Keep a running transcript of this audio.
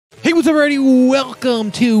Hey, what's up, everybody?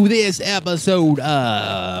 Welcome to this episode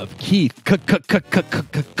of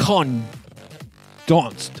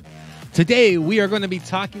Condensed. Today, we are going to be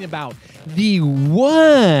talking about the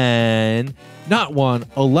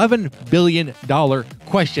 $11 billion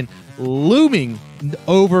question looming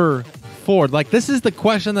over Ford. Like, this is the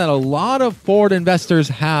question that a lot of Ford investors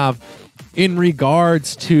have in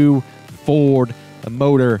regards to Ford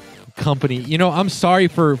Motor Company. You know, I'm sorry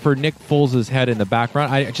for Nick Foles' head in the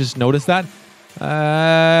background. I just noticed that.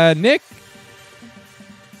 Nick?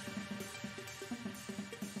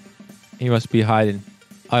 He must be hiding.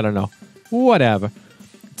 I don't know. Whatever.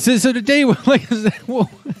 So today, like, we're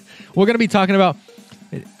going to be talking about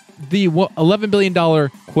the $11 billion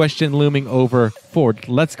question looming over Ford.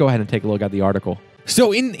 Let's go ahead and take a look at the article.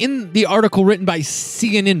 So in the article written by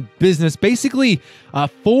CNN Business, basically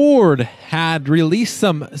Ford had released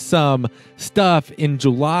some stuff in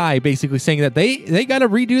July, basically saying that they got to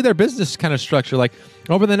redo their business kind of structure. Like,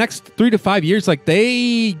 over the next 3 to 5 years, like,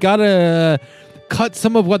 they got to cut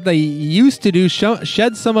some of what they used to do,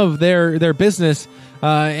 shed some of their business,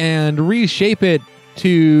 and reshape it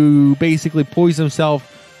to basically poise themselves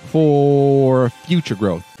for future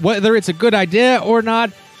growth. Whether it's a good idea or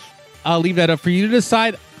not, I'll leave that up for you to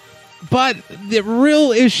decide. But the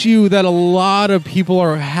real issue that a lot of people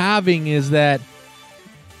are having is that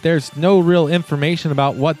there's no real information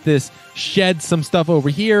about what this shed some stuff over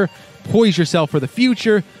here, poise yourself for the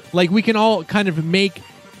future. Like, we can all kind of make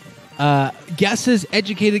guesses,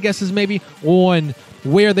 educated guesses maybe, on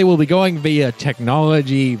where they will be going via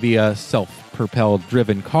technology, via self-propelled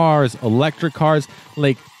driven cars, electric cars.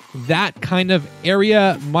 Like, that kind of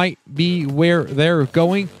area might be where they're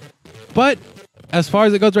going. But as far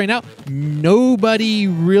as it goes right now, nobody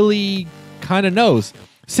really kind of knows.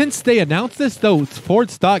 Since they announced this, though,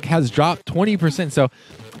 Ford stock has dropped 20%. So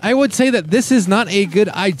I would say that this is not a good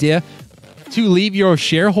idea to leave your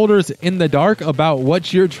shareholders in the dark about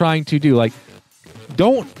what you're trying to do. Like,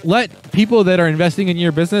 don't let people that are investing in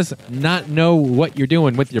your business not know what you're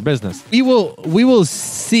doing with your business. We will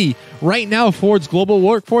see. Right now, Ford's global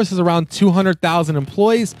workforce is around 200,000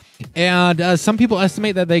 employees, and some people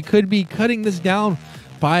estimate that they could be cutting this down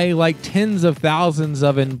by like tens of thousands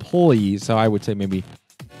of employees. So I would say maybe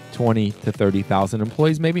 20 to 30,000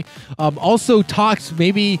 employees, maybe. Also, talks,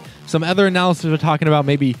 maybe some other analysis are talking about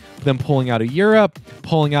maybe them pulling out of Europe,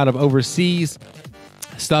 pulling out of overseas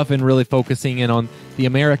stuff, and really focusing in on the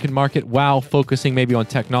American market while focusing maybe on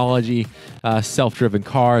technology, self-driven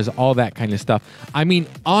cars, all that kind of stuff. I mean,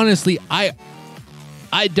 honestly, I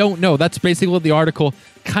don't know. That's basically what the article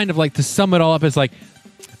kind of, like, to sum it all up, is like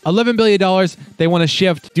 $11 billion, they want to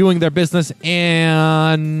shift doing their business,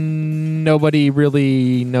 and nobody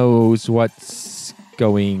really knows what's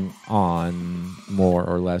going on, more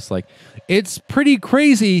or less. Like, it's pretty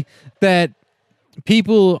crazy that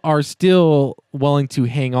people are still willing to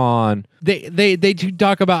hang on. They do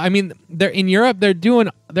talk about, I mean, they're in Europe, they're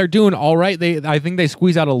doing all right. I think they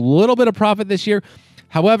squeeze out a little bit of profit this year.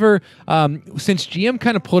 However, since GM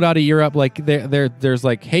kind of pulled out of Europe, like, there's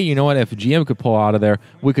like, hey, you know what? If GM could pull out of there,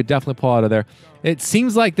 we could definitely pull out of there. It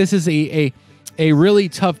seems like this is a really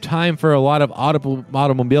tough time for a lot of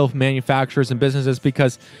automobile manufacturers and businesses,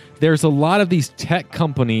 because there's a lot of these tech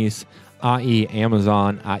companies, i.e.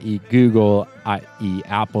 Amazon, i.e. Google, i.e.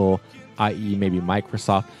 Apple, i.e. maybe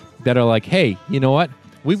Microsoft, that are like, hey, you know what?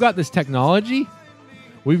 We've got this technology.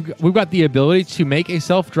 We've got the ability to make a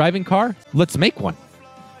self-driving car. Let's make one.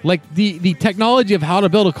 Like, the technology of how to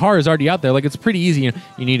build a car is already out there. Like, it's pretty easy.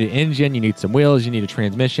 You need an engine, you need some wheels, you need a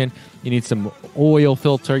transmission, you need some oil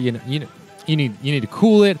filter, you need to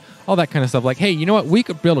cool it, all that kind of stuff. Like, hey, you know what? We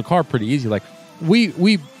could build a car pretty easy. Like, we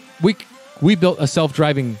built a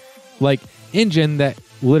self-driving, like, engine that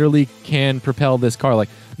literally can propel this car. Like,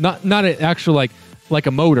 not an actual like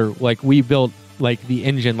a motor. Like, we built, like, the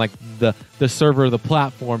engine, like the server, the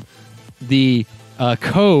platform, the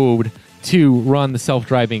code to run the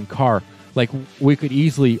self-driving car. Like, we could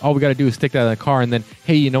easily, all we got to do is stick that in the car, and then,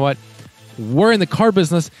 hey, you know what? We're in the car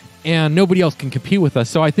business, and nobody else can compete with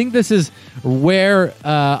us. So I think this is where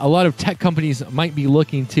a lot of tech companies might be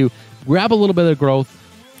looking to grab a little bit of growth,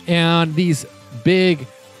 and these big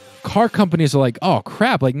car companies are like, oh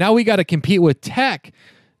crap, like, now we got to compete with tech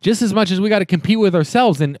just as much as we got to compete with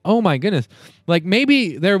ourselves. And oh my goodness, like,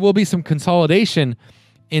 maybe there will be some consolidation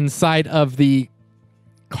inside of the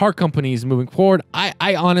car companies moving forward.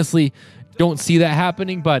 I honestly don't see that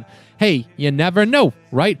happening, but hey, you never know,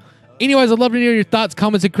 right? Anyways, I'd love to hear your thoughts,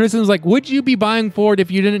 comments, and criticisms. Like, would you be buying Ford if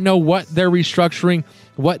you didn't know what they're restructuring,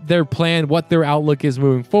 what their plan, what their outlook is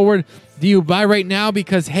moving forward? Do you buy right now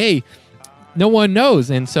because, hey, no one knows.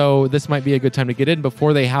 And so this might be a good time to get in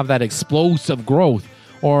before they have that explosive growth.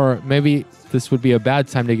 Or maybe this would be a bad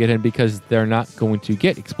time to get in because they're not going to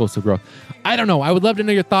get explosive growth. I don't know. I would love to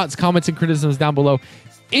know your thoughts, comments, and criticisms down below.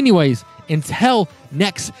 Anyways, until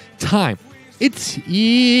next time, it's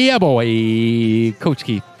boy, Coach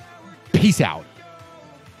Keith. Peace out.